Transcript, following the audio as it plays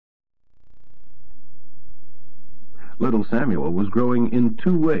Little Samuel was growing in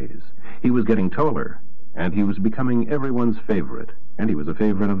two ways. He was getting taller, and he was becoming everyone's favorite, and he was a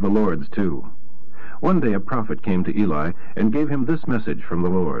favorite of the Lord's, too. One day a prophet came to Eli and gave him this message from the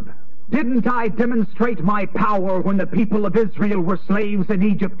Lord. Didn't I demonstrate my power when the people of Israel were slaves in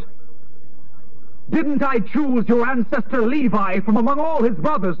Egypt? Didn't I choose your ancestor Levi from among all his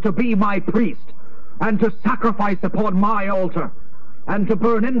brothers to be my priest, and to sacrifice upon my altar, and to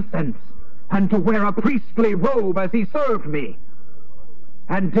burn incense, and to wear a priestly robe as he served me?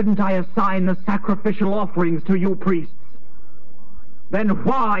 And didn't I assign the sacrificial offerings to you priests? Then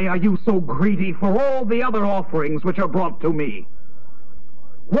why are you so greedy for all the other offerings which are brought to me?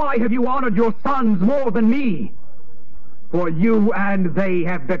 Why have you honored your sons more than me? For you and they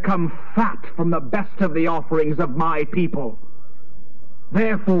have become fat from the best of the offerings of my people.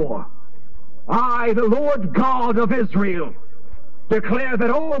 Therefore, I, the Lord God of Israel, declare that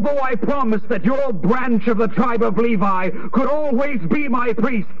although I promised that your branch of the tribe of Levi could always be my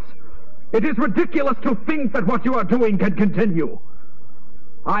priests, it is ridiculous to think that what you are doing can continue.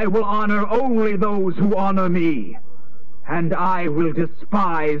 I will honor only those who honor me, and I will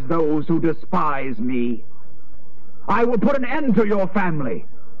despise those who despise me. I will put an end to your family,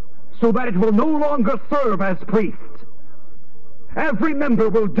 so that it will no longer serve as priests. Every member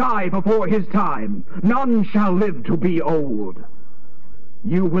will die before his time. None shall live to be old.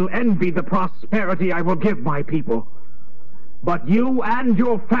 You will envy the prosperity I will give my people, but you and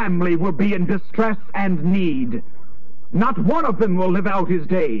your family will be in distress and need. Not one of them will live out his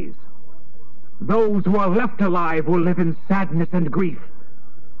days. Those who are left alive will live in sadness and grief,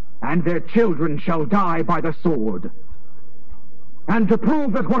 and their children shall die by the sword. And to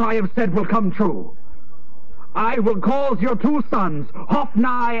prove that what I have said will come true, I will cause your two sons,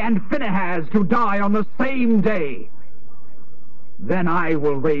 Hophni and Phinehas, to die on the same day. Then I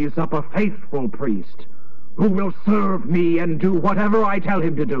will raise up a faithful priest who will serve me and do whatever I tell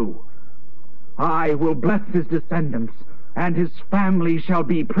him to do. I will bless his descendants, and his family shall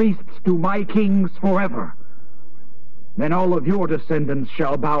be priests to my kings forever. Then all of your descendants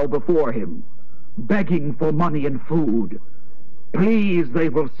shall bow before him, begging for money and food. Please, they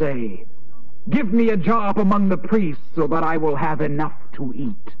will say, give me a job among the priests so that I will have enough to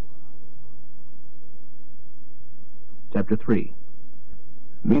eat. Chapter 3.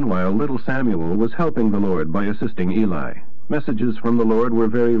 Meanwhile, little Samuel was helping the Lord by assisting Eli. Messages from the Lord were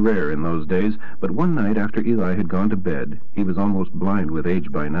very rare in those days, but one night after Eli had gone to bed, he was almost blind with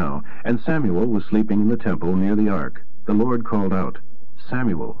age by now, and Samuel was sleeping in the temple near the ark. The Lord called out,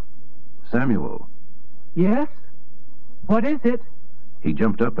 Samuel, Samuel. Yes? What is it? He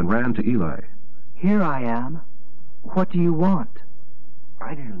jumped up and ran to Eli. Here I am. What do you want?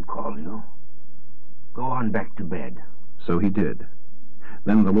 I didn't call you. Go on back to bed. So he did.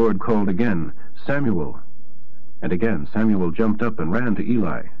 Then the Lord called again, Samuel. And again Samuel jumped up and ran to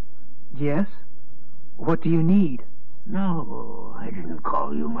Eli. Yes? What do you need? No, I didn't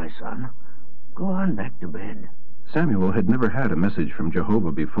call you, my son. Go on back to bed. Samuel had never had a message from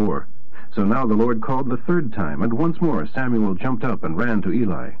Jehovah before. So now the Lord called the third time, and once more Samuel jumped up and ran to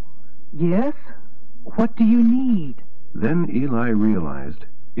Eli. Yes? What do you need? Then Eli realized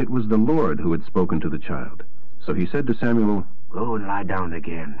it was the Lord who had spoken to the child. So he said to Samuel, Go and lie down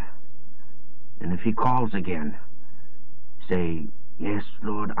again. And if he calls again, say, Yes,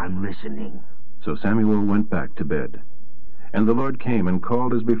 Lord, I'm listening. So Samuel went back to bed. And the Lord came and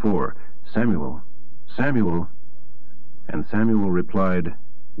called as before, Samuel, Samuel. And Samuel replied,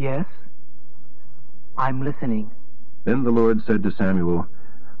 Yes? I'm listening. Then the Lord said to Samuel,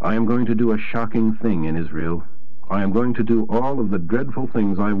 I am going to do a shocking thing in Israel. I am going to do all of the dreadful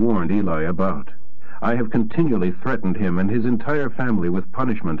things I warned Eli about. I have continually threatened him and his entire family with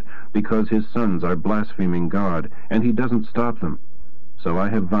punishment because his sons are blaspheming God, and he doesn't stop them. So I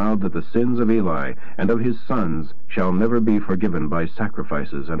have vowed that the sins of Eli and of his sons shall never be forgiven by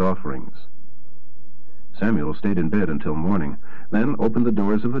sacrifices and offerings. Samuel stayed in bed until morning, then opened the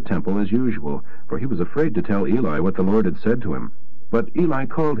doors of the temple as usual, for he was afraid to tell Eli what the Lord had said to him. But Eli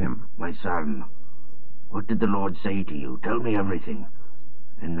called him. My son, what did the Lord say to you? Tell me everything,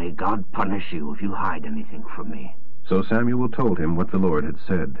 and may God punish you if you hide anything from me. So Samuel told him what the Lord had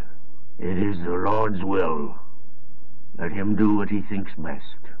said. It is the Lord's will. Let him do what he thinks best.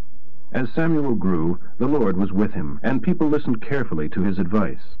 As Samuel grew, the Lord was with him, and people listened carefully to his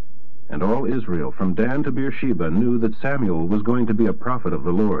advice. And all Israel, from Dan to Beersheba, knew that Samuel was going to be a prophet of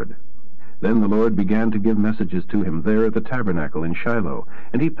the Lord. Then the Lord began to give messages to him there at the tabernacle in Shiloh,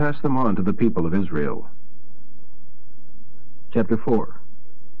 and he passed them on to the people of Israel. Chapter 4.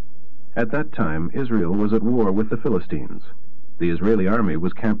 At that time, Israel was at war with the Philistines. The Israeli army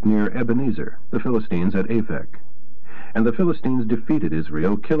was camped near Ebenezer, the Philistines at Aphek. and the Philistines defeated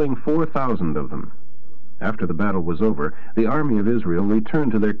Israel, killing 4,000 of them. After the battle was over, the army of Israel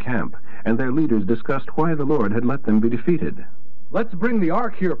returned to their camp, and their leaders discussed why the Lord had let them be defeated. "Let's bring the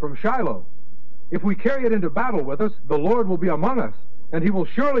ark here from Shiloh. If we carry it into battle with us, the Lord will be among us, and he will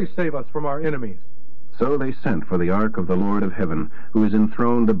surely save us from our enemies." So they sent for the ark of the Lord of heaven, who is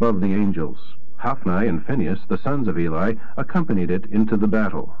enthroned above the angels. Hophni and Phinehas, the sons of Eli, accompanied it into the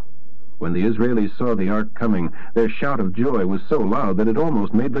battle. When the Israelis saw the ark coming, their shout of joy was so loud that it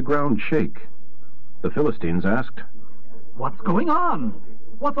almost made the ground shake. The Philistines asked, "What's going on?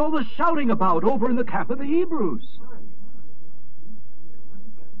 What's all the shouting about over in the camp of the Hebrews?"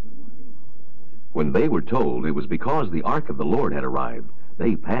 When they were told it was because the ark of the Lord had arrived,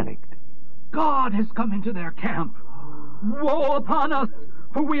 they panicked. "God has come into their camp. Woe upon us,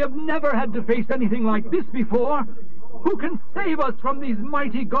 for we have never had to face anything like this before. Who can save us from these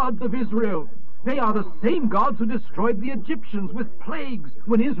mighty gods of Israel? They are the same gods who destroyed the Egyptians with plagues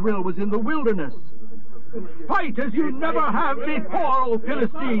when Israel was in the wilderness. Fight as you never have before, O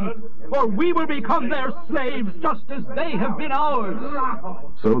Philistines, or we will become their slaves just as they have been ours."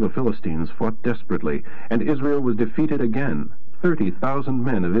 So the Philistines fought desperately, and Israel was defeated again. 30,000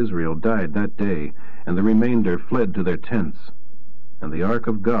 men of Israel died that day, and the remainder fled to their tents. And the ark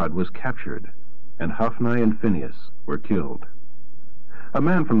of God was captured, and Hophni and Phinehas were killed. A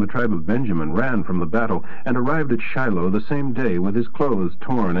man from the tribe of Benjamin ran from the battle and arrived at Shiloh the same day with his clothes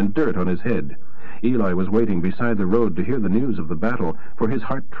torn and dirt on his head. Eli was waiting beside the road to hear the news of the battle, for his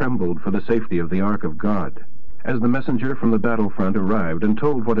heart trembled for the safety of the ark of God. As the messenger from the battlefront arrived and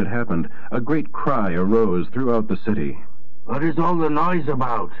told what had happened, a great cry arose throughout the city. "What is all the noise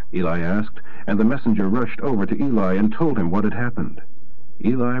about?" Eli asked, and the messenger rushed over to Eli and told him what had happened.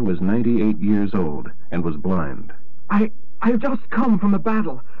 Eli was 98 years old and was blind. I've just come from the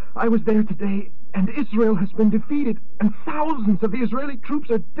battle. I was there today, and Israel has been defeated, and thousands of the Israeli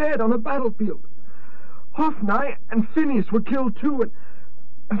troops are dead on the battlefield. Hophni and Phinehas were killed too,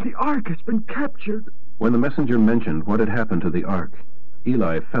 and the ark has been captured." When the messenger mentioned what had happened to the ark,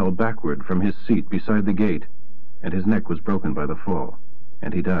 Eli fell backward from his seat beside the gate, and his neck was broken by the fall,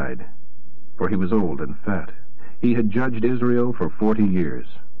 and he died. For he was old and fat. He had judged Israel for 40 years.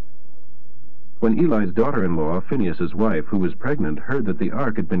 When Eli's daughter-in-law, Phinehas's wife, who was pregnant, heard that the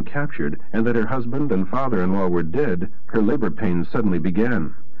ark had been captured and that her husband and father-in-law were dead, her labor pains suddenly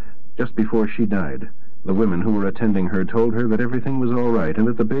began. Just before she died, the women who were attending her told her that everything was all right and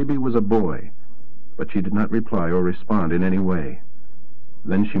that the baby was a boy. But she did not reply or respond in any way.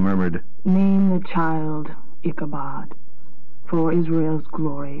 Then she murmured, "Name the child Ichabod, for Israel's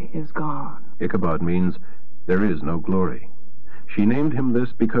glory is gone." Ichabod means, there is no glory. She named him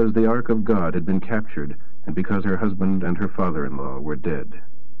this because the ark of God had been captured and because her husband and her father-in-law were dead.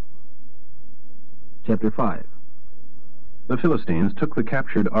 Chapter 5. The Philistines took the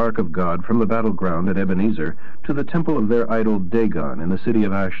captured ark of God from the battleground at Ebenezer to the temple of their idol Dagon in the city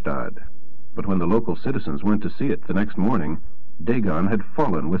of Ashdod. But when the local citizens went to see it the next morning, Dagon had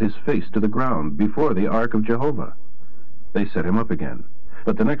fallen with his face to the ground before the ark of Jehovah. They set him up again.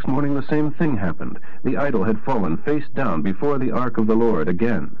 But the next morning the same thing happened. The idol had fallen face down before the ark of the Lord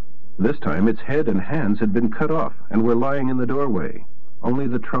again. This time its head and hands had been cut off and were lying in the doorway. Only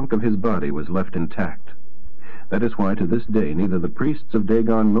the trunk of his body was left intact. That is why to this day neither the priests of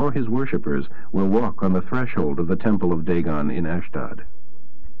Dagon nor his worshippers will walk on the threshold of the temple of Dagon in Ashdod.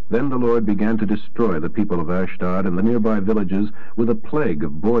 Then the Lord began to destroy the people of Ashdod and the nearby villages with a plague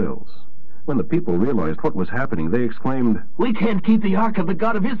of boils. When the people realized what was happening, they exclaimed, "We can't keep the ark of the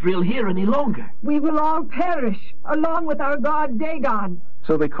God of Israel here any longer." "We will all perish, along with our god Dagon."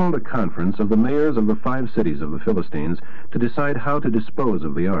 So they called a conference of the mayors of the 5 cities of the Philistines to decide how to dispose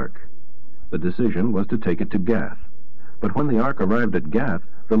of the ark. The decision was to take it to Gath. But when the ark arrived at Gath,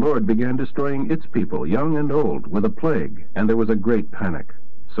 the Lord began destroying its people, young and old, with a plague, and there was a great panic.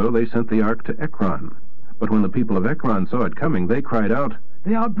 So they sent the ark to Ekron. But when the people of Ekron saw it coming, they cried out,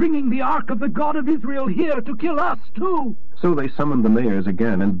 "They are bringing the ark of the God of Israel here to kill us too." So they summoned the mayors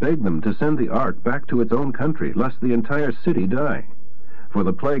again and begged them to send the ark back to its own country, lest the entire city die. For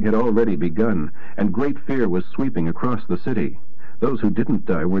the plague had already begun, and great fear was sweeping across the city. Those who didn't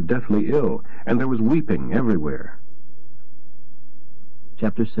die were deathly ill, and there was weeping everywhere.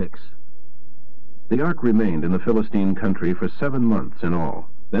 Chapter 6. The ark remained in the Philistine country for 7 months in all.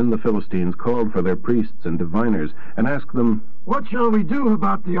 Then the Philistines called for their priests and diviners and asked them, "What shall we do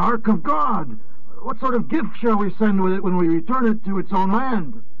about the ark of God? What sort of gift shall we send with it when we return it to its own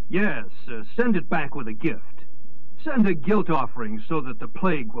land?" Yes, send it back with a gift. Send a guilt offering so that the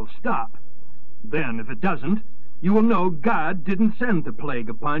plague will stop. Then, if it doesn't, you will know God didn't send the plague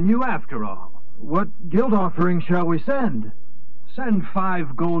upon you after all. What guilt offering shall we send? Send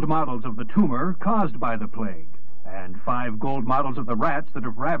 5 gold models of the tumor caused by the plague, and 5 gold models of the rats that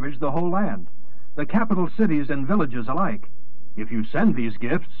have ravaged the whole land, the capital cities and villages alike. If you send these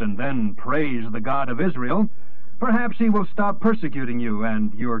gifts and then praise the God of Israel, perhaps he will stop persecuting you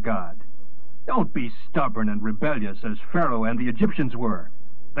and your God. Don't be stubborn and rebellious as Pharaoh and the Egyptians were.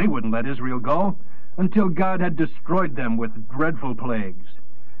 They wouldn't let Israel go until God had destroyed them with dreadful plagues.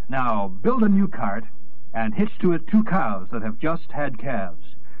 Now, build a new cart and hitch to it 2 cows that have just had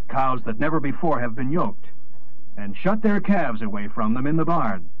calves, cows that never before have been yoked, and shut their calves away from them in the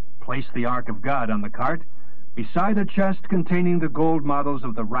barn. Place the Ark of God on the cart, beside a chest containing the gold models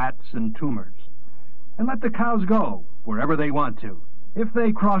of the rats and tumors, and let the cows go wherever they want to. If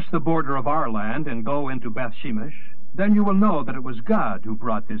they cross the border of our land and go into Beth-Shemesh, then you will know that it was God who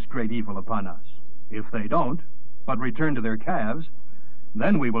brought this great evil upon us. If they don't, but return to their calves,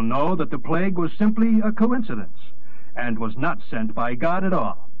 then we will know that the plague was simply a coincidence, and was not sent by God at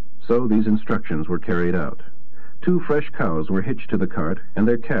all. So these instructions were carried out. 2 fresh cows were hitched to the cart, and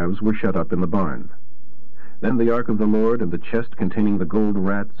their calves were shut up in the barn. Then the Ark of the Lord and the chest containing the gold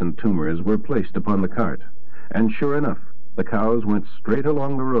rats and tumors were placed upon the cart, and sure enough, the cows went straight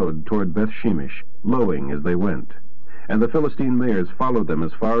along the road toward Beth-Shemesh, lowing as they went, and the Philistine mares followed them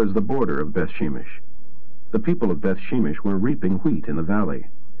as far as the border of Beth-Shemesh. The people of Beth-Shemesh were reaping wheat in the valley,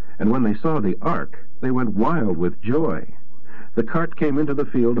 and when they saw the ark, they went wild with joy. The cart came into the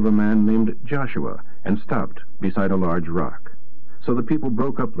field of a man named Joshua, and stopped beside a large rock. So the people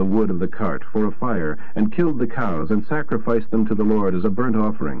broke up the wood of the cart for a fire, and killed the cows, and sacrificed them to the Lord as a burnt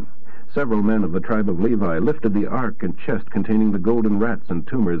offering. Several men of the tribe of Levi lifted the ark and chest containing the golden rats and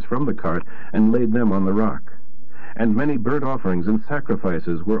tumors from the cart, and laid them on the rock. And many burnt offerings and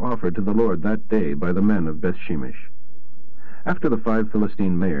sacrifices were offered to the Lord that day by the men of Beth-Shemesh. After the 5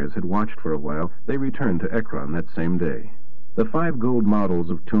 Philistine mares had watched for a while, they returned to Ekron that same day. The 5 gold models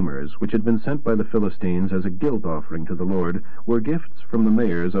of tumors, which had been sent by the Philistines as a guilt offering to the Lord, were gifts from the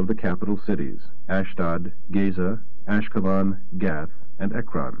mayors of the capital cities, Ashdod, Gaza, Ashkelon, Gath, and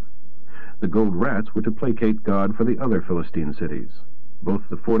Ekron. The gold rats were to placate God for the other Philistine cities, both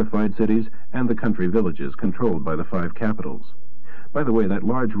the fortified cities and the country villages controlled by the 5 capitals. By the way, that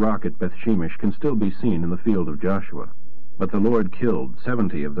large rock at Beth-Shemesh can still be seen in the field of Joshua. But the Lord killed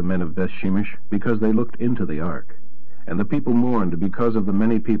 70 of the men of Beth-Shemesh because they looked into the ark, and the people mourned because of the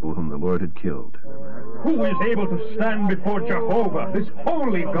many people whom the Lord had killed. Who is able to stand before Jehovah, this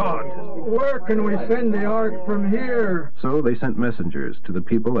holy God? Where can we send the ark from here? So they sent messengers to the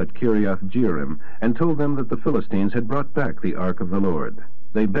people at Kiriath-Jearim, and told them that the Philistines had brought back the ark of the Lord.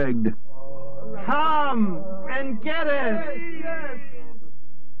 They begged, "Come and get it!"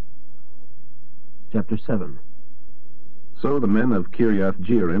 Chapter 7. So the men of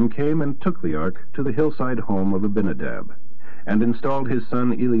Kiriath-Jearim came and took the ark to the hillside home of Abinadab, and installed his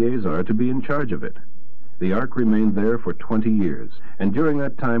son Eleazar to be in charge of it. The ark remained there for 20 years, and during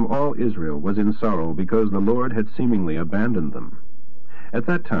that time all Israel was in sorrow because the Lord had seemingly abandoned them. At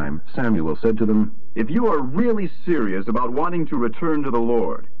that time Samuel said to them, "If you are really serious about wanting to return to the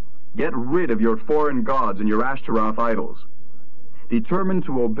Lord, get rid of your foreign gods and your Ashtaroth idols. Determine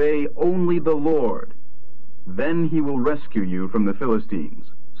to obey only the Lord. Then he will rescue you from the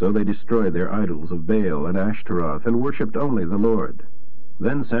Philistines." So they destroyed their idols of Baal and Ashtaroth, and worshipped only the Lord.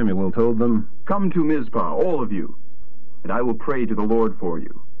 Then Samuel told them, "Come to Mizpah, all of you, and I will pray to the Lord for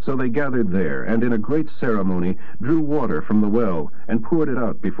you." So they gathered there, and in a great ceremony drew water from the well, and poured it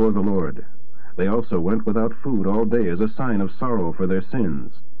out before the Lord. They also went without food all day as a sign of sorrow for their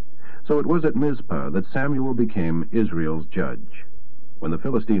sins. So it was at Mizpah that Samuel became Israel's judge. When the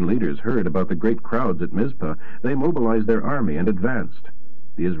Philistine leaders heard about the great crowds at Mizpah, they mobilized their army and advanced.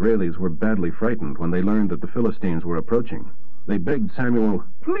 The Israelis were badly frightened when they learned that the Philistines were approaching. They begged Samuel,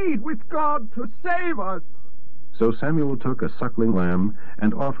 "Plead with God to save us." So Samuel took a suckling lamb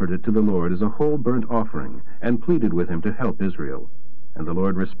and offered it to the Lord as a whole burnt offering, and pleaded with him to help Israel. And the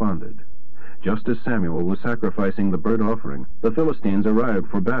Lord responded. Just as Samuel was sacrificing the burnt offering, the Philistines arrived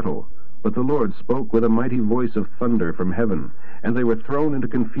for battle. But the Lord spoke with a mighty voice of thunder from heaven, and they were thrown into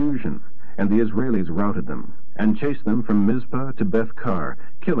confusion, and the Israelis routed them, and chased them from Mizpah to Beth-Kar,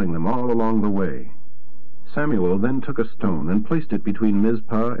 killing them all along the way. Samuel then took a stone and placed it between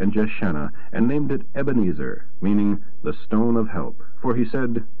Mizpah and Jeshanah, and named it Ebenezer, meaning the stone of help. For he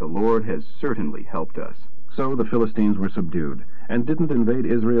said, "The Lord has certainly helped us." So the Philistines were subdued, and didn't invade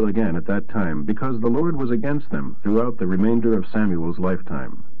Israel again at that time, because the Lord was against them throughout the remainder of Samuel's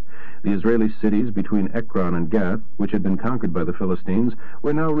lifetime. The Israeli cities between Ekron and Gath, which had been conquered by the Philistines,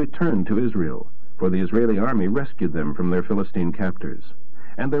 were now returned to Israel, for the Israeli army rescued them from their Philistine captors.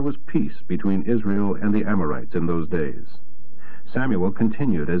 and there was peace between Israel and the Amorites in those days. Samuel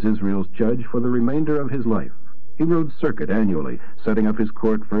continued as Israel's judge for the remainder of his life. He rode circuit annually, setting up his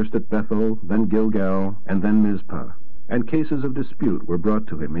court first at Bethel, then Gilgal, and then Mizpah. And cases of dispute were brought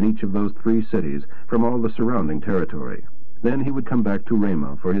to him in each of those 3 cities from all the surrounding territory. Then he would come back to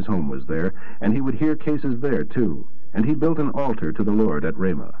Ramah, for his home was there, and he would hear cases there too. And he built an altar to the Lord at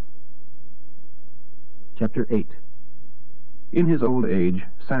Ramah. Chapter 8. In his old age,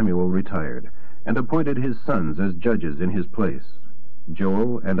 Samuel retired, and appointed his sons as judges in his place.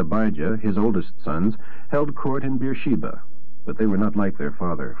 Joel and Abijah, his oldest sons, held court in Beersheba, but they were not like their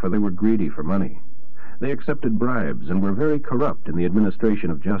father, for they were greedy for money. They accepted bribes and were very corrupt in the administration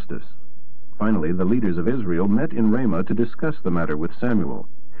of justice. Finally, the leaders of Israel met in Ramah to discuss the matter with Samuel.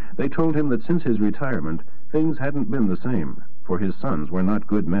 They told him that since his retirement, things hadn't been the same, for his sons were not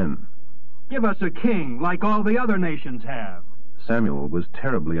good men. Give us a king like all the other nations have. Samuel was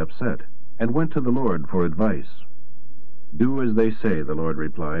terribly upset and went to the Lord for advice. Do as they say, the Lord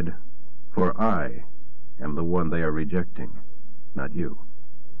replied, for I am the one they are rejecting, not you.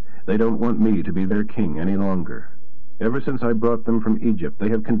 They don't want me to be their king any longer. Ever since I brought them from Egypt, they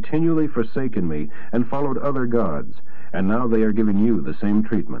have continually forsaken me and followed other gods, and now they are giving you the same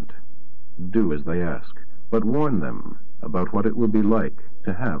treatment. Do as they ask, but warn them about what it will be like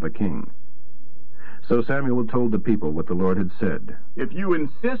to have a king. So Samuel told the people what the Lord had said. If you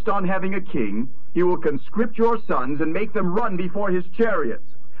insist on having a king, he will conscript your sons and make them run before his chariots.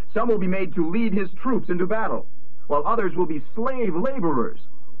 Some will be made to lead his troops into battle, while others will be slave laborers.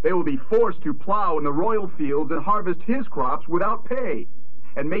 They will be forced to plow in the royal fields and harvest his crops without pay,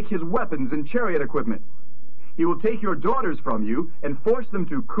 and make his weapons and chariot equipment. He will take your daughters from you and force them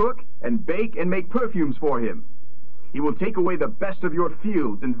to cook and bake and make perfumes for him. He will take away the best of your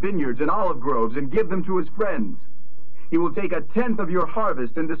fields and vineyards and olive groves and give them to his friends. He will take 1/10 of your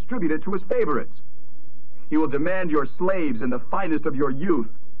harvest and distribute it to his favorites. He will demand your slaves and the finest of your youth,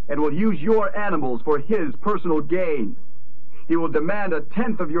 and will use your animals for his personal gain. He will demand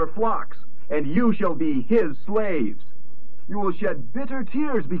 1/10 of your flocks, and you shall be his slaves. You will shed bitter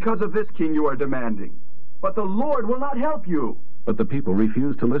tears because of this king you are demanding, but the Lord will not help you. But the people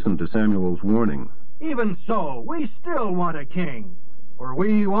refused to listen to Samuel's warning. Even so, we still want a king. For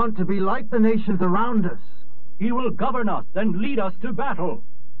we want to be like the nations around us. He will govern us and lead us to battle.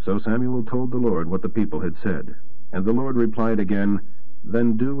 So Samuel told the Lord what the people had said. And the Lord replied again,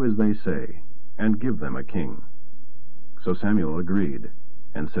 Then do as they say, and give them a king. So Samuel agreed,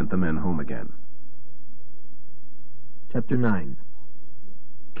 and sent the men home again. Chapter 9.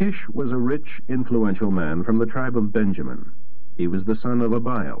 Kish was a rich, influential man from the tribe of Benjamin. He was the son of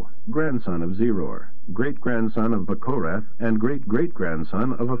Abiel, grandson of Zeror, great-grandson of Bechorath, and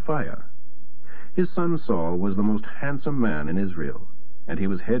great-great-grandson of Aphiah. His son Saul was the most handsome man in Israel, and he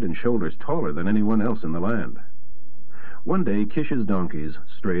was head and shoulders taller than anyone else in the land. One day Kish's donkeys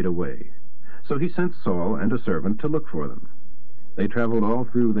strayed away, so he sent Saul and a servant to look for them. They traveled all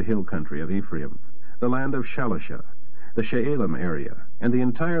through the hill country of Ephraim, the land of Shalisha, the Shaalim area, and the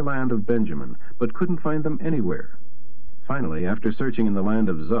entire land of Benjamin, but couldn't find them anywhere. Finally, after searching in the land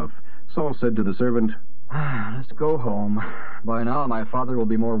of Zuph, Saul said to the servant, Let's go home. By now my father will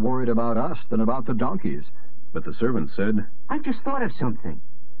be more worried about us than about the donkeys. But the servant said, I've just thought of something.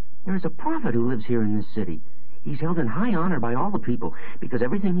 There is a prophet who lives here in this city. He's held in high honor by all the people, because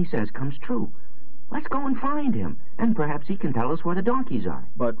everything he says comes true. Let's go and find him, and perhaps he can tell us where the donkeys are.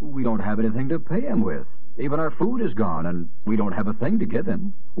 But we don't have anything to pay him with. Even our food is gone, and we don't have a thing to give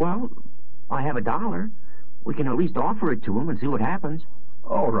him. Well, I have $1. We can at least offer it to him and see what happens.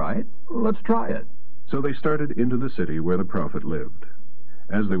 All right, let's try it. So they started into the city where the prophet lived.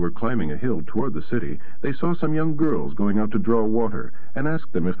 As they were climbing a hill toward the city, they saw some young girls going out to draw water, and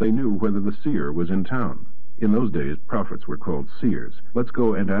asked them if they knew whether the seer was in town. In those days, prophets were called seers. Let's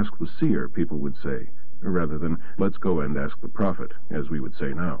go and ask the seer, people would say, rather than let's go and ask the prophet, as we would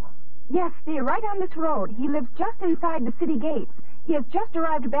say now. Yes, dear, right on this road. He lives just inside the city gates. He has just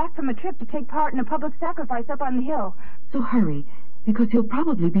arrived back from a trip to take part in a public sacrifice up on the hill. So hurry, because he'll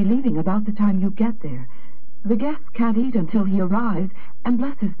probably be leaving about the time you get there. The guests can't eat until he arrives and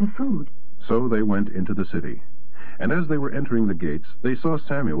blesses the food. So they went into the city. And as they were entering the gates, they saw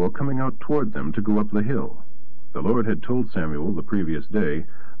Samuel coming out toward them to go up the hill. The Lord had told Samuel the previous day,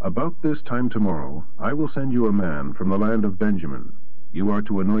 About this time tomorrow I will send you a man from the land of Benjamin. You are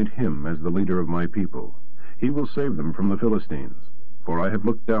to anoint him as the leader of my people. He will save them from the Philistines, for I have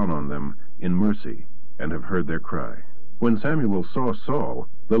looked down on them in mercy and have heard their cry. When Samuel saw Saul,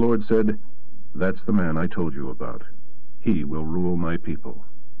 the Lord said, That's the man I told you about. He will rule my people.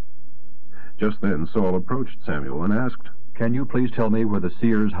 Just then Saul approached Samuel and asked, Can you please tell me where the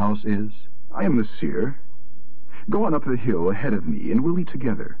seer's house is? I am the seer. Go on up the hill ahead of me, and we'll eat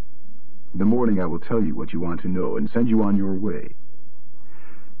together. In the morning I will tell you what you want to know and send you on your way.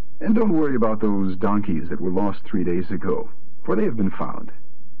 And don't worry about those donkeys that were lost 3 days ago, for they have been found.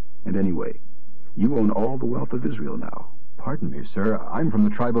 And anyway, you own all the wealth of Israel now. Pardon me, sir. I'm from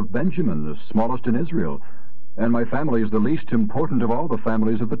the tribe of Benjamin, the smallest in Israel, and my family is the least important of all the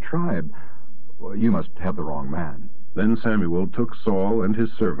families of the tribe. Well, you must have the wrong man. Then Samuel took Saul and his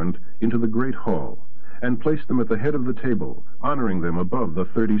servant into the great hall, and placed them at the head of the table, honoring them above the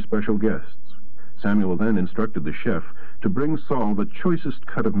 30 special guests. Samuel then instructed the chef to bring Saul the choicest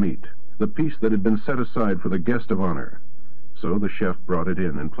cut of meat, the piece that had been set aside for the guest of honor. So the chef brought it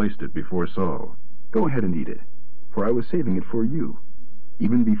in and placed it before Saul. Go ahead and eat it, for I was saving it for you,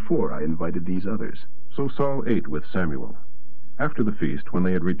 even before I invited these others. So Saul ate with Samuel. After the feast, when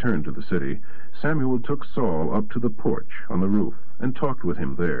they had returned to the city, Samuel took Saul up to the porch on the roof and talked with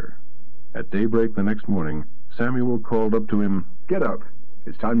him there. At daybreak the next morning, Samuel called up to him, "Get up.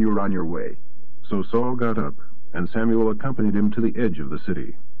 It's time you were on your way." So Saul got up, and Samuel accompanied him to the edge of the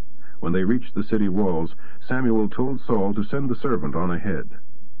city. When they reached the city walls, Samuel told Saul to send the servant on ahead.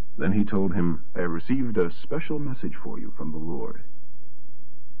 Then he told him, "I have received a special message for you from the Lord."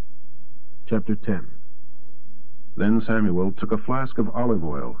 Chapter 10. Then Samuel took a flask of olive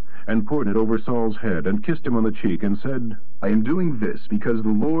oil and poured it over Saul's head and kissed him on the cheek and said, "I am doing this because the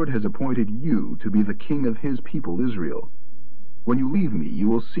Lord has appointed you to be the king of his people Israel. When you leave me, you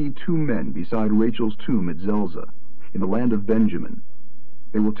will see 2 men beside Rachel's tomb at Zelzah, in the land of Benjamin.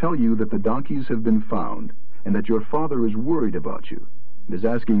 They will tell you that the donkeys have been found, and that your father is worried about you, and is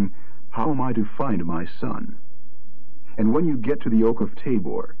asking, 'How am I to find my son?' And when you get to the oak of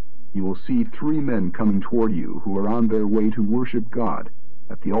Tabor, you will see 3 men coming toward you who are on their way to worship God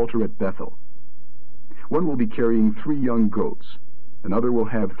at the altar at Bethel. One will be carrying 3 young goats, another will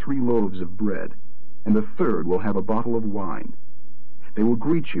have 3 loaves of bread, and the third will have a bottle of wine. They will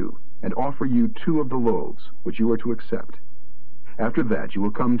greet you and offer you 2 of the loaves, which you are to accept. After that you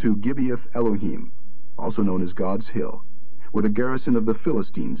will come to Gibeath Elohim, also known as God's Hill, where the garrison of the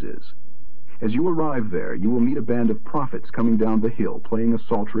Philistines is. As you arrive there, you will meet a band of prophets coming down the hill, playing a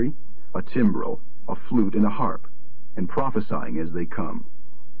psaltery, a timbrel, a flute, and a harp, and prophesying as they come.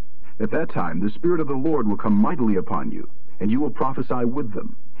 At that time the Spirit of the Lord will come mightily upon you, and you will prophesy with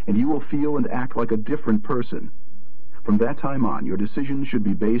them, and you will feel and act like a different person. From that time on, your decisions should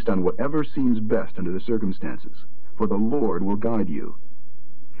be based on whatever seems best under the circumstances, for the Lord will guide you.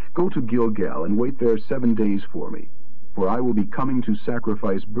 Go to Gilgal and wait there 7 days for me, for I will be coming to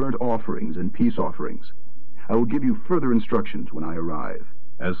sacrifice burnt offerings and peace offerings. I will give you further instructions when I arrive."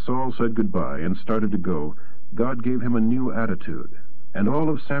 As Saul said goodbye and started to go, God gave him a new attitude, and all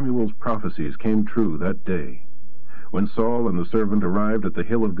of Samuel's prophecies came true that day. When Saul and the servant arrived at the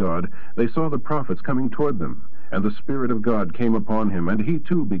hill of God, they saw the prophets coming toward them, and the Spirit of God came upon him, and he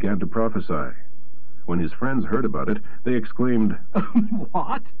too began to prophesy. When his friends heard about it, they exclaimed,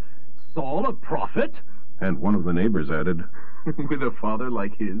 "What? Saul a prophet?" And one of the neighbors added, "With a father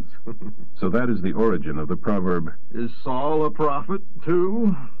like his?" So that is the origin of the proverb, "Is Saul a prophet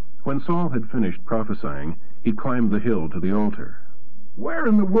too?" When Saul had finished prophesying, he climbed the hill to the altar. "Where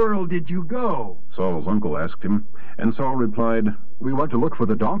in the world did you go?" Saul's uncle asked him, and Saul replied, "We went to look for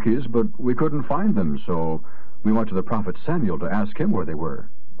the donkeys, but we couldn't find them, so we went to the prophet Samuel to ask him where they were."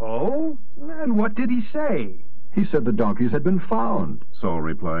 "Oh? And what did he say?" "He said the donkeys had been found," Saul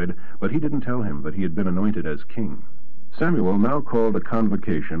replied, but he didn't tell him that he had been anointed as king. Samuel now called a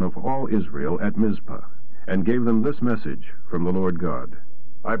convocation of all Israel at Mizpah, and gave them this message from the Lord God.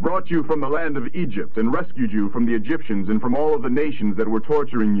 "I brought you from the land of Egypt and rescued you from the Egyptians and from all of the nations that were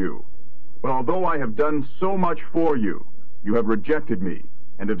torturing you. But although I have done so much for you, you have rejected me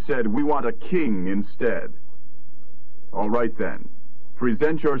and have said, 'We want a king instead.' All right then,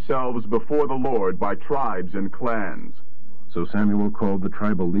 present yourselves before the Lord by tribes and clans." So Samuel called the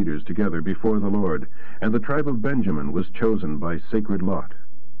tribal leaders together before the Lord, and the tribe of Benjamin was chosen by sacred lot.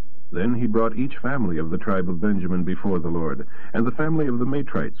 Then he brought each family of the tribe of Benjamin before the Lord, and the family of the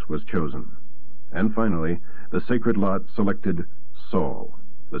Matrites was chosen. And finally, the sacred lot selected Saul,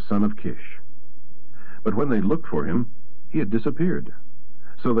 the son of Kish. But when they looked for him, he had disappeared.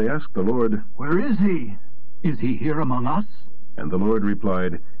 So they asked the Lord, "Where is he? Is he here among us?" And the Lord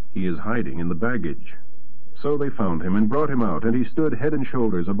replied, "He is hiding in the baggage." So they found him and brought him out, and he stood head and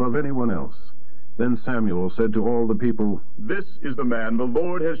shoulders above anyone else. Then Samuel said to all the people, "This is the man the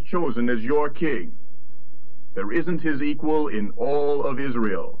Lord has chosen as your king. There isn't his equal in all of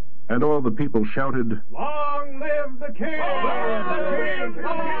Israel." And all the people shouted, Long live the king! Long live the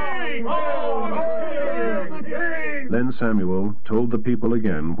king! Long live the king! Then Samuel told the people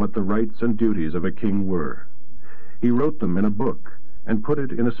again what the rights and duties of a king were. He wrote them in a book and put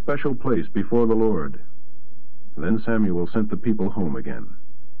it in a special place before the Lord. Then Samuel sent the people home again.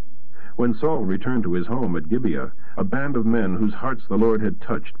 When Saul returned to his home at Gibeah, a band of men whose hearts the Lord had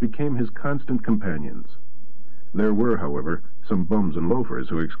touched became his constant companions. There were, however, some bums and loafers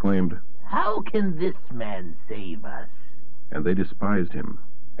who exclaimed, How can this man save us? And they despised him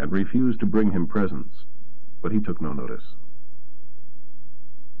and refused to bring him presents. But he took no notice.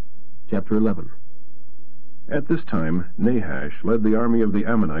 Chapter 11. At this time, Nahash led the army of the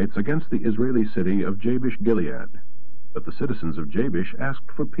Ammonites against the Israeli city of Jabesh-Gilead. But the citizens of Jabesh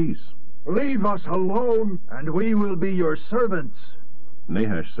asked for peace. Leave us alone, and we will be your servants.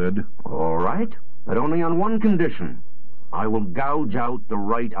 Nahash said, All right, but only on one condition. I will gouge out the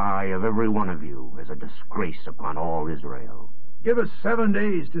right eye of every one of you as a disgrace upon all Israel. Give us 7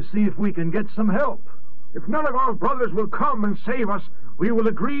 days to see if we can get some help. If none of our brothers will come and save us, we will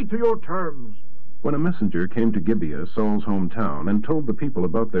agree to your terms. When a messenger came to Gibeah, Saul's hometown, and told the people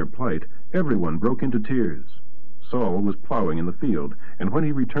about their plight, everyone broke into tears. Saul was plowing in the field, and when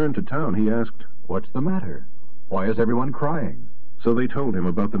he returned to town, he asked, What's the matter? Why is everyone crying? So they told him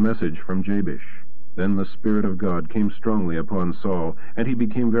about the message from Jabesh. Then the Spirit of God came strongly upon Saul, and he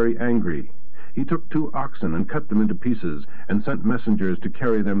became very angry. He took 2 oxen and cut them into pieces, and sent messengers to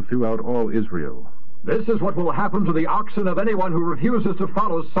carry them throughout all Israel. This is what will happen to the oxen of anyone who refuses to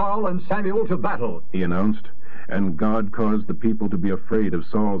follow Saul and Samuel to battle, he announced. And God caused the people to be afraid of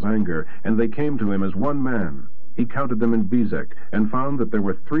Saul's anger, and they came to him as one man. He counted them in Bezek, and found that there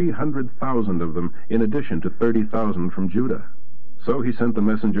were 300,000 of them, in addition to 30,000 from Judah. So he sent the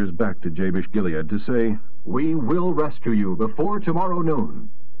messengers back to Jabesh-Gilead to say, We will rescue you before tomorrow noon.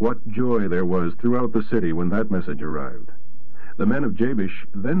 What joy there was throughout the city when that message arrived. The men of Jabesh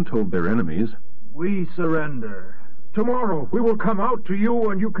then told their enemies, We surrender. Tomorrow we will come out to you,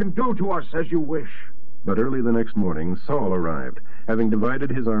 and you can do to us as you wish. But early the next morning, Saul arrived, having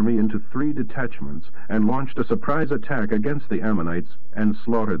divided his army into 3 detachments, and launched a surprise attack against the Ammonites, and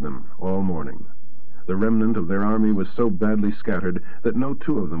slaughtered them all morning. The remnant of their army was so badly scattered that no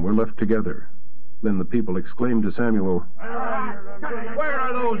 2 of them were left together. Then the people exclaimed to Samuel, Where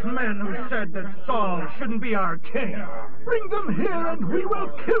are those men who said that Saul shouldn't be our king? Bring them here, and we will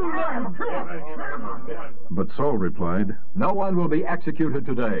kill them. But Saul replied, No one will be executed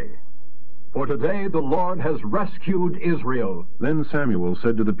today. For today the Lord has rescued Israel. Then Samuel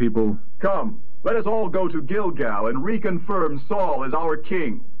said to the people, Come, let us all go to Gilgal and reconfirm Saul as our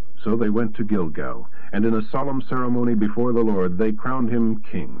king. So they went to Gilgal, and in a solemn ceremony before the Lord they crowned him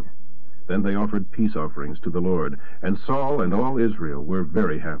king. Then they offered peace offerings to the Lord, and Saul and all Israel were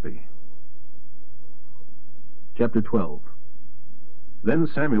very happy. Chapter 12. Then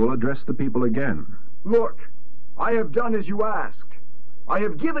Samuel addressed the people again. Look, I have done as you asked. I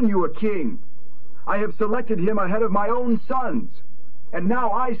have given you a king. I have selected him ahead of my own sons. And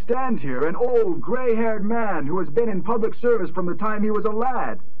now I stand here, an old, gray-haired man who has been in public service from the time he was a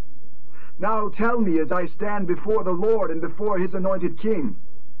lad. Now tell me as I stand before the Lord and before his anointed king,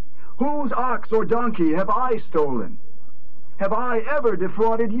 whose ox or donkey have I stolen? Have I ever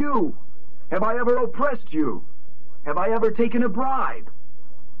defrauded you? Have I ever oppressed you? Have I ever taken a bribe?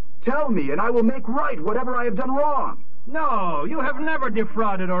 Tell me, and I will make right whatever I have done wrong. No, you have never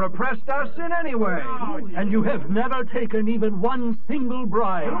defrauded or oppressed us in any way. And you have never taken even one single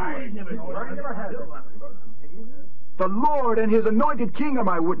bribe. The Lord and his anointed king are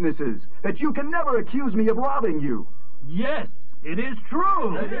my witnesses, that you can never accuse me of robbing you. Yes, it is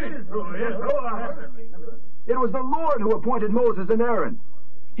true. It was the Lord who appointed Moses and Aaron.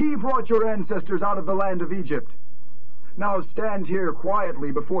 He brought your ancestors out of the land of Egypt. Now stand here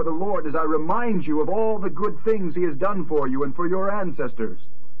quietly before the Lord as I remind you of all the good things he has done for you and for your ancestors.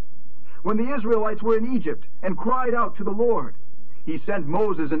 When the Israelites were in Egypt and cried out to the Lord, he sent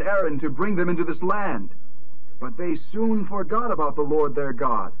Moses and Aaron to bring them into this land. But they soon forgot about the Lord their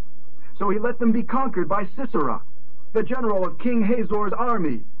God. So he let them be conquered by Sisera, the general of King Hazor's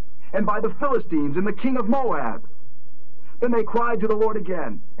army, and by the Philistines and the king of Moab. Then they cried to the Lord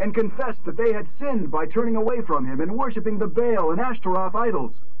again, and confessed that they had sinned by turning away from him and worshiping the Baal and Ashtaroth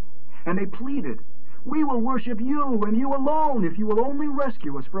idols. And they pleaded, We will worship you and you alone if you will only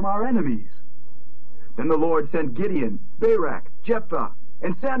rescue us from our enemies. Then the Lord sent Gideon, Barak, Jephthah,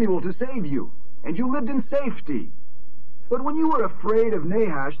 and Samuel to save you, and you lived in safety. But when you were afraid of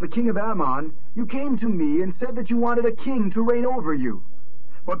Nahash, the king of Ammon, you came to me and said that you wanted a king to reign over you.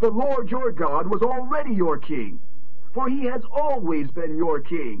 But the Lord your God was already your king, for he has always been your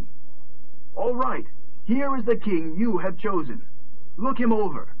king. All right, here is the king you have chosen. Look him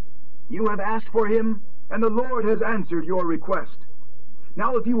over. You have asked for him, and the Lord has answered your request.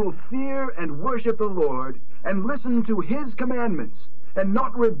 Now if you will fear and worship the Lord, and listen to his commandments, and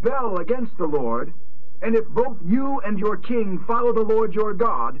not rebel against the Lord, and if both you and your king follow the Lord your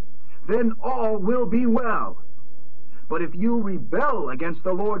God, then all will be well. But if you rebel against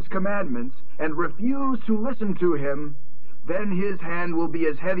the Lord's commandments, and refuse to listen to him, then his hand will be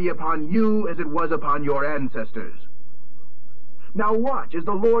as heavy upon you as it was upon your ancestors. Now watch as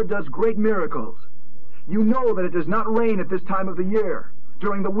the Lord does great miracles. You know that it does not rain at this time of the year,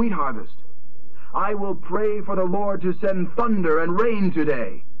 during the wheat harvest. I will pray for the Lord to send thunder and rain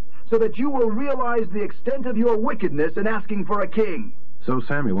today, so that you will realize the extent of your wickedness in asking for a king. So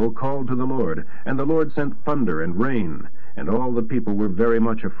Samuel called to the Lord, and the Lord sent thunder and rain, and all the people were very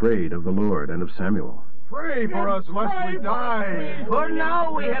much afraid of the Lord and of Samuel. Pray for us lest we die. For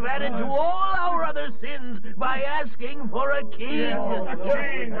now we have added to all our other sins by asking for a king.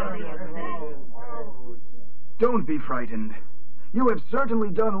 Don't be frightened. You have certainly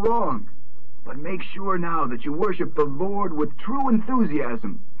done wrong. But make sure now that you worship the Lord with true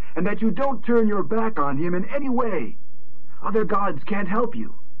enthusiasm, and that you don't turn your back on him in any way. Other gods can't help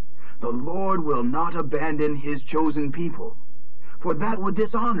you. The Lord will not abandon his chosen people, for that would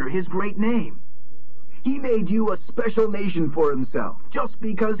dishonor his great name. He made you a special nation for himself, just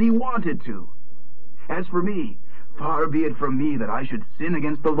because he wanted to. As for me, far be it from me that I should sin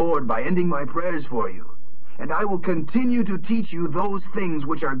against the Lord by ending my prayers for you, and I will continue to teach you those things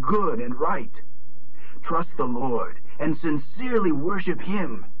which are good and right. Trust the Lord, and sincerely worship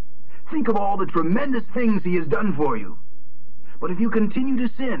him. Think of all the tremendous things he has done for you. But if you continue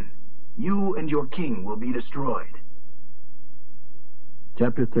to sin, you and your king will be destroyed.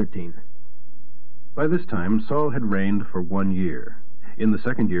 Chapter 13. By this time Saul had reigned for 1 year. In the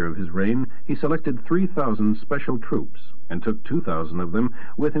second year of his reign, he selected 3,000 special troops, and took 2,000 of them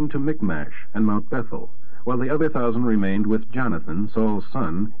with him to Michmash and Mount Bethel, while the other 1,000 remained with Jonathan, Saul's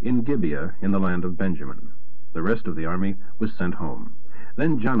son, in Gibeah in the land of Benjamin. The rest of the army was sent home.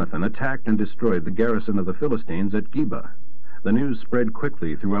 Then Jonathan attacked and destroyed the garrison of the Philistines at Geba. The news spread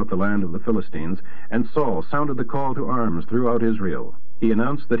quickly throughout the land of the Philistines, and Saul sounded the call to arms throughout Israel. He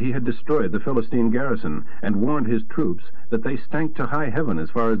announced that he had destroyed the Philistine garrison, and warned his troops that they stank to high heaven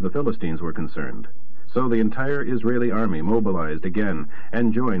as far as the Philistines were concerned. So the entire Israeli army mobilized again,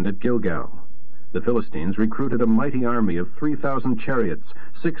 and joined at Gilgal. The Philistines recruited a mighty army of 3,000 chariots,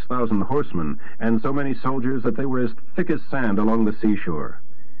 6,000 horsemen, and so many soldiers that they were as thick as sand along the seashore.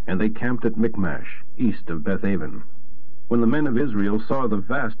 And they camped at Michmash, east of Bethaven. When the men of Israel saw the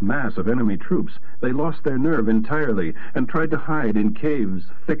vast mass of enemy troops, they lost their nerve entirely, and tried to hide in caves,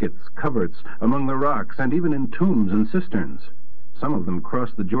 thickets, coverts, among the rocks, and even in tombs and cisterns. Some of them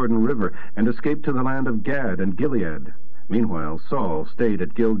crossed the Jordan River, and escaped to the land of Gad and Gilead. Meanwhile Saul stayed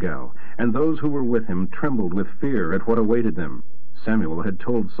at Gilgal, and those who were with him trembled with fear at what awaited them. Samuel had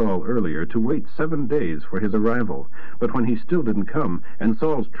told Saul earlier to wait 7 days for his arrival, but when he still didn't come, and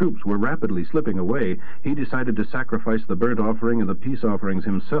Saul's troops were rapidly slipping away, he decided to sacrifice the burnt offering and the peace offerings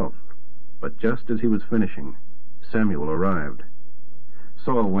himself. But just as he was finishing, Samuel arrived.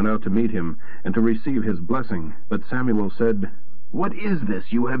 Saul went out to meet him and to receive his blessing, but Samuel said, "What is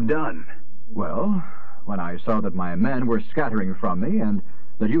this you have done?" "Well, when I saw that my men were scattering from me, and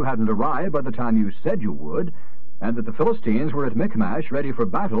that you hadn't arrived by the time you said you would, and that the Philistines were at Michmash ready for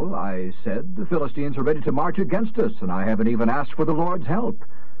battle, I said, the Philistines are ready to march against us, and I haven't even asked for the Lord's help.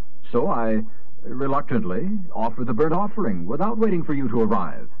 So I reluctantly offered the burnt offering without waiting for you to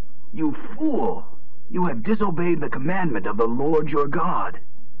arrive." "You fool! You have disobeyed the commandment of the Lord your God.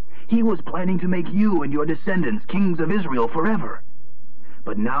 He was planning to make you and your descendants kings of Israel forever.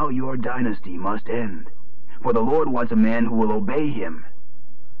 But now your dynasty must end, for the Lord wants a man who will obey him.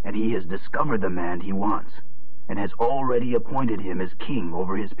 And he has discovered the man he wants, and has already appointed him as king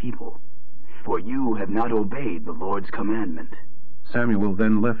over his people. For you have not obeyed the Lord's commandment." Samuel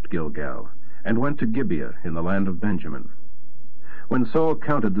then left Gilgal, and went to Gibeah in the land of Benjamin. When Saul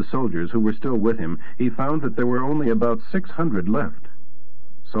counted the soldiers who were still with him, he found that there were only about 600 left.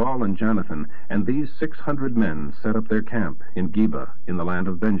 Saul and Jonathan and these 600 men set up their camp in Geba in the land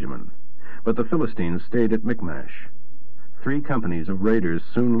of Benjamin. But the Philistines stayed at Michmash. 3 companies of raiders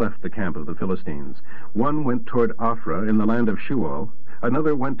soon left the camp of the Philistines. One went toward Ophrah in the land of Shual,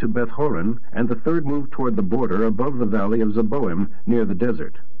 another went to Beth-horon, and the third moved toward the border above the valley of Zeboim near the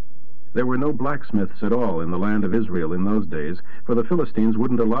desert. There were no blacksmiths at all in the land of Israel in those days, for the Philistines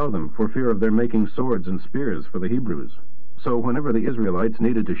wouldn't allow them for fear of their making swords and spears for the Hebrews. So whenever the Israelites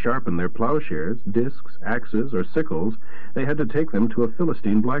needed to sharpen their plowshares, discs, axes, or sickles, they had to take them to a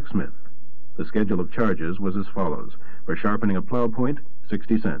Philistine blacksmith. The schedule of charges was as follows. For sharpening a plow point,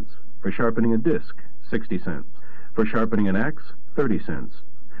 60 cents. For sharpening a disc, 60 cents. For sharpening an axe, 30 cents.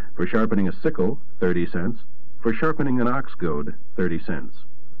 For sharpening a sickle, 30 cents. For sharpening an ox goad, 30 cents.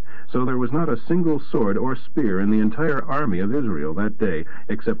 So there was not a single sword or spear in the entire army of Israel that day,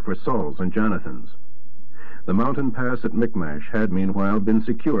 except for Saul's and Jonathan's. The mountain pass at Michmash had meanwhile been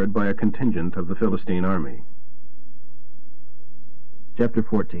secured by a contingent of the Philistine army. Chapter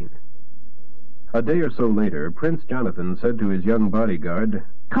 14. A day or so later, Prince Jonathan said to his young bodyguard,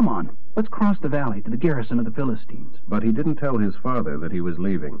 "Come on, let's cross the valley to the garrison of the Philistines." But he didn't tell his father that he was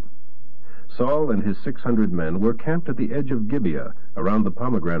leaving. Saul and his 600 men were camped at the edge of Gibeah, around the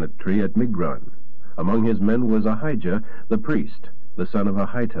pomegranate tree at Migron. Among his men was Ahijah, the priest, the son of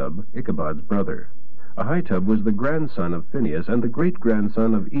Ahitub, Ichabod's brother. Ahitub was the grandson of Phinehas and the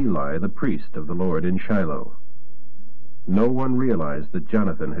great-grandson of Eli, the priest of the Lord in Shiloh. No one realized that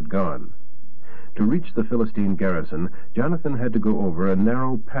Jonathan had gone. To reach the Philistine garrison, Jonathan had to go over a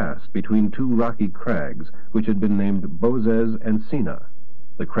narrow pass between two rocky crags, which had been named Bozez and Sina.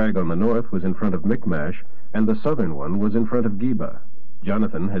 The crag on the north was in front of Michmash, and the southern one was in front of Geba.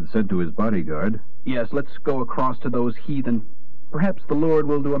 Jonathan had said to his bodyguard, "Yes, let's go across to those heathen. Perhaps the Lord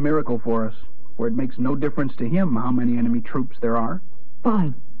will do a miracle for us, for it makes no difference to him how many enemy troops there are."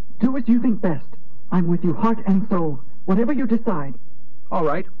 Fine. Do as you think best. I'm with you heart and soul, whatever you decide. All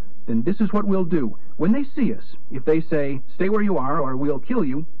right. Then this is what we'll do. When they see us, if they say, "Stay where you are or we'll kill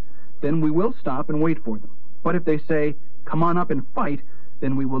you," then we will stop and wait for them. But if they say, "Come on up and fight,"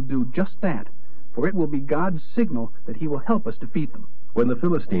 then we will do just that, for it will be God's signal that he will help us defeat them. When the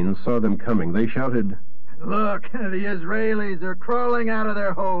Philistines saw them coming, they shouted, "Look, the Israelis are crawling out of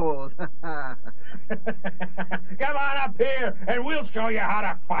their holes." Come on up here, and we'll show you how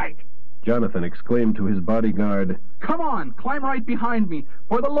to fight. Jonathan exclaimed to his bodyguard, "Come on, climb right behind me,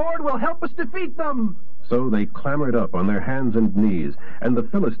 for the Lord will help us defeat them." So they clambered up on their hands and knees, and the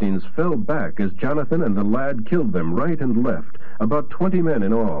Philistines fell back as Jonathan and the lad killed them right and left, about 20 men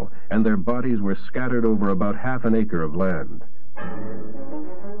in all, and their bodies were scattered over about half an acre of land.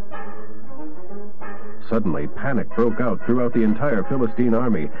 Suddenly, panic broke out throughout the entire Philistine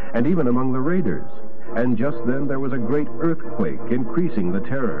army, and even among the raiders. And just then there was a great earthquake, increasing the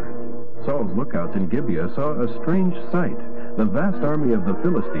terror. Saul's lookouts in Gibeah saw a strange sight. The vast army of the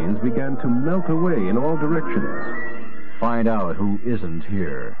Philistines began to melt away in all directions. "Find out who isn't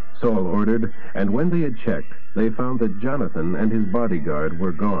here," Saul ordered, and when they had checked, they found that Jonathan and his bodyguard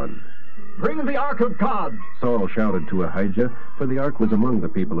were gone. "Bring the Ark of God!" Saul shouted to Ahijah, for the ark was among the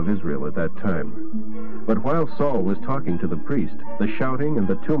people of Israel at that time. But while Saul was talking to the priest, the shouting and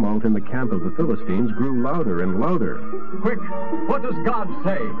the tumult in the camp of the Philistines grew louder and louder. "Quick! What does God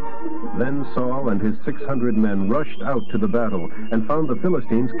say?" Then Saul and his 600 men rushed out to the battle and found the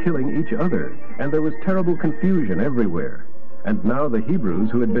Philistines killing each other, and there was terrible confusion everywhere. And now the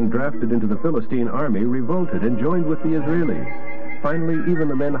Hebrews who had been drafted into the Philistine army revolted and joined with the Israelis. Finally, even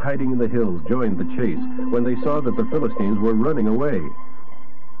the men hiding in the hills joined the chase when they saw that the Philistines were running away.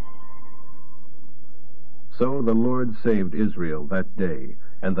 So the Lord saved Israel that day,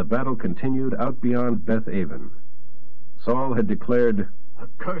 and the battle continued out beyond Beth-aven. Saul had declared, "A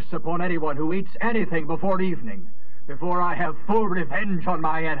curse upon anyone who eats anything before evening, before I have full revenge on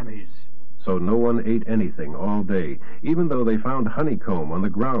my enemies." So no one ate anything all day, even though they found honeycomb on the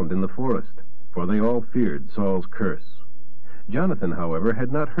ground in the forest, for they all feared Saul's curse. Jonathan, however,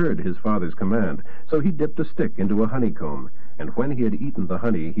 had not heard his father's command, so he dipped a stick into a honeycomb, and when he had eaten the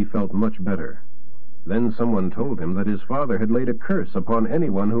honey, he felt much better. Then someone told him that his father had laid a curse upon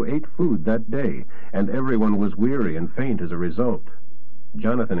anyone who ate food that day, and everyone was weary and faint as a result.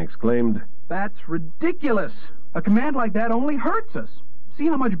 Jonathan exclaimed, "That's ridiculous! A command like that only hurts us. See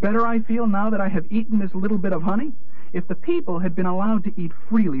how much better I feel now that I have eaten this little bit of honey? If the people had been allowed to eat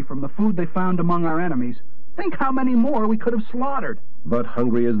freely from the food they found among our enemies, think how many more we could have slaughtered." But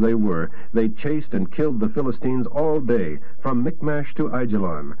hungry as they were, they chased and killed the Philistines all day, from Michmash to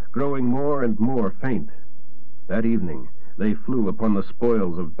Aijalon, growing more and more faint. That evening they flew upon the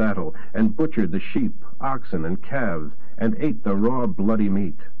spoils of battle, and butchered the sheep, oxen, and calves, and ate the raw bloody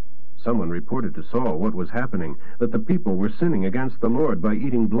meat. Someone reported to Saul what was happening, that the people were sinning against the Lord by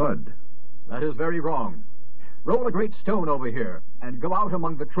eating blood. "That is very wrong. Roll a great stone over here, and go out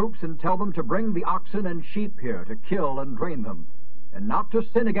among the troops and tell them to bring the oxen and sheep here to kill and drain them, and not to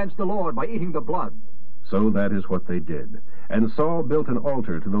sin against the Lord by eating the blood." So that is what they did. And Saul built an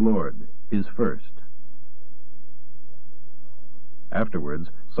altar to the Lord, his first. Afterwards,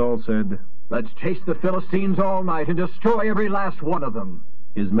 Saul said, "Let's chase the Philistines all night and destroy every last one of them."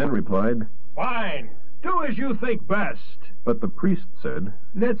 His men replied, "Fine. Do as you think best." But the priest said,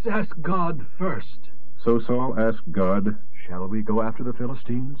 "Let's ask God first." So Saul asked God, "Shall we go after the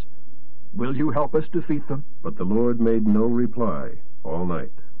Philistines? Will you help us defeat them?" But the Lord made no reply all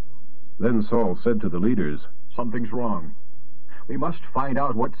night. Then Saul said to the leaders, "Something's wrong. We must find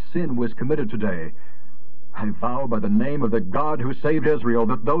out what sin was committed today. I vow by the name of the God who saved Israel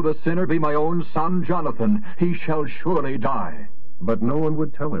that though the sinner be my own son Jonathan, he shall surely die." But no one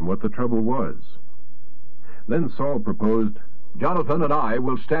would tell him what the trouble was. Then Saul proposed, "Jonathan and I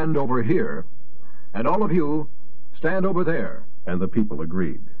will stand over here, and all of you stand over there." And the people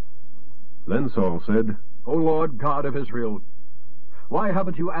agreed. Then Saul said, "O Lord God of Israel, why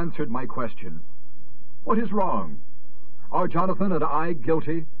haven't you answered my question? What is wrong? Are Jonathan and I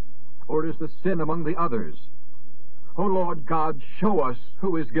guilty, or is the sin among the others? O Lord God, show us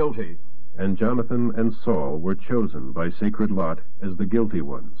who is guilty." And Jonathan and Saul were chosen by sacred lot as the guilty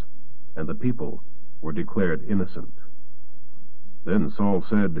ones, and the people were declared innocent. Then Saul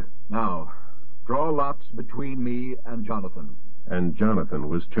said, "Now, draw lots between me and Jonathan." And Jonathan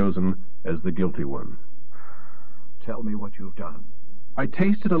was chosen as the guilty one. "Tell me what you've done." "I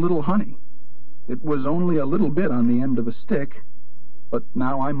tasted a little honey. It was only a little bit on the end of a stick, but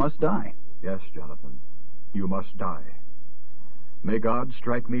now I must die." "Yes, Jonathan, you must die. May God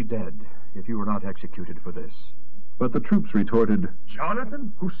strike me dead if you were not executed for this." But the troops retorted,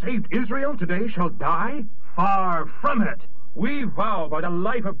 "Jonathan, who saved Israel today, shall die? Far from it! We vow by the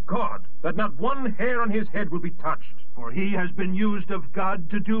life of God that not one hair on his head will be touched, for he has been used of God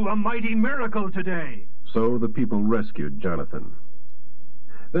to do a mighty miracle today." So the people rescued Jonathan.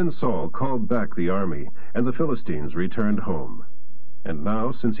 Then Saul called back the army, and the Philistines returned home. And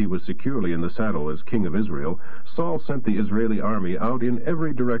now, since he was securely in the saddle as king of Israel, Saul sent the Israeli army out in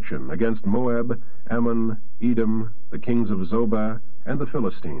every direction against Moab, Ammon, Edom, the kings of Zobah, and the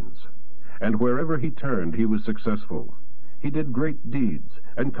Philistines. And wherever he turned, he was successful. He did great deeds,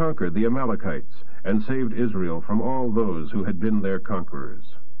 and conquered the Amalekites, and saved Israel from all those who had been their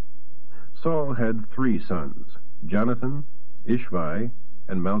conquerors. Saul had 3 sons, Jonathan, Ishvi,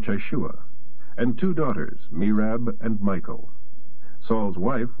 and Malchishua, and 2 daughters, Merab and Michal. Saul's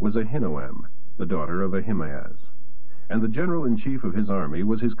wife was Ahinoam, the daughter of Ahimaaz. And the general-in-chief of his army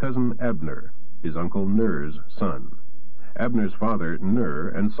was his cousin Abner, his uncle Ner's son. Abner's father, Ner,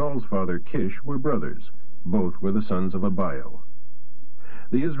 and Saul's father, Kish, were brothers. Both were the sons of Abiel.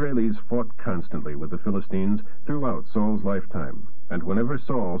 The Israelis fought constantly with the Philistines throughout Saul's lifetime, and whenever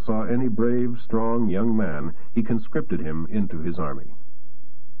Saul saw any brave, strong young man, he conscripted him into his army.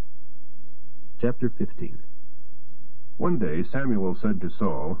 Chapter 15. One day Samuel said to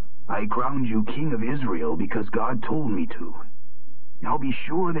Saul, "I crowned you king of Israel because God told me to. Now be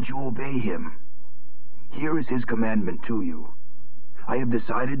sure that you obey him. Here is his commandment to you. I have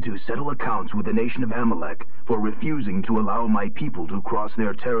decided to settle accounts with the nation of Amalek for refusing to allow my people to cross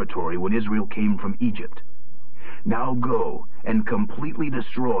their territory when Israel came from Egypt. Now go and completely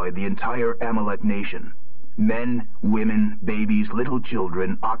destroy the entire Amalek nation. Men, women, babies, little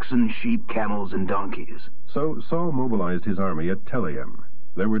children, oxen, sheep, camels, and donkeys." So Saul mobilized his army at Telaim.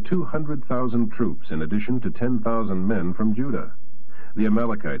 There were 200,000 troops in addition to 10,000 men from Judah. The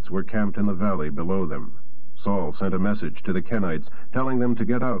Amalekites were camped in the valley below them. Saul sent a message to the Kenites, telling them to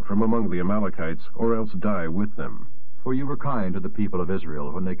get out from among the Amalekites, or else die with them. "For you were kind to the people of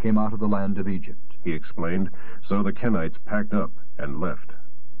Israel when they came out of the land of Egypt," he explained. So the Kenites packed up and left.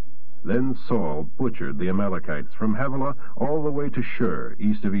 Then Saul butchered the Amalekites from Havilah all the way to Shur,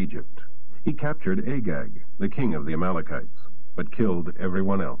 east of Egypt. He captured Agag, the king of the Amalekites, but killed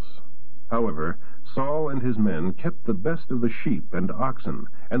everyone else. However, Saul and his men kept the best of the sheep and oxen,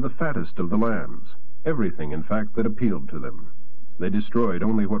 and the fattest of the lambs, everything, in fact, that appealed to them. They destroyed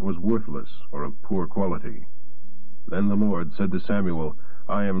only what was worthless or of poor quality. Then the Lord said to Samuel,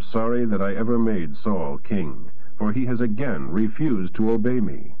 "I am sorry that I ever made Saul king, for he has again refused to obey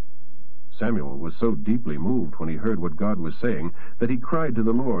me." Samuel was so deeply moved when he heard what God was saying that he cried to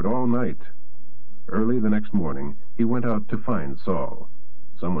the Lord all night. Early the next morning, he went out to find Saul.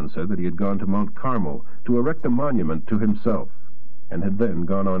 Someone said that he had gone to Mount Carmel to erect a monument to himself, and had then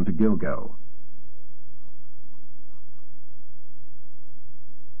gone on to Gilgal.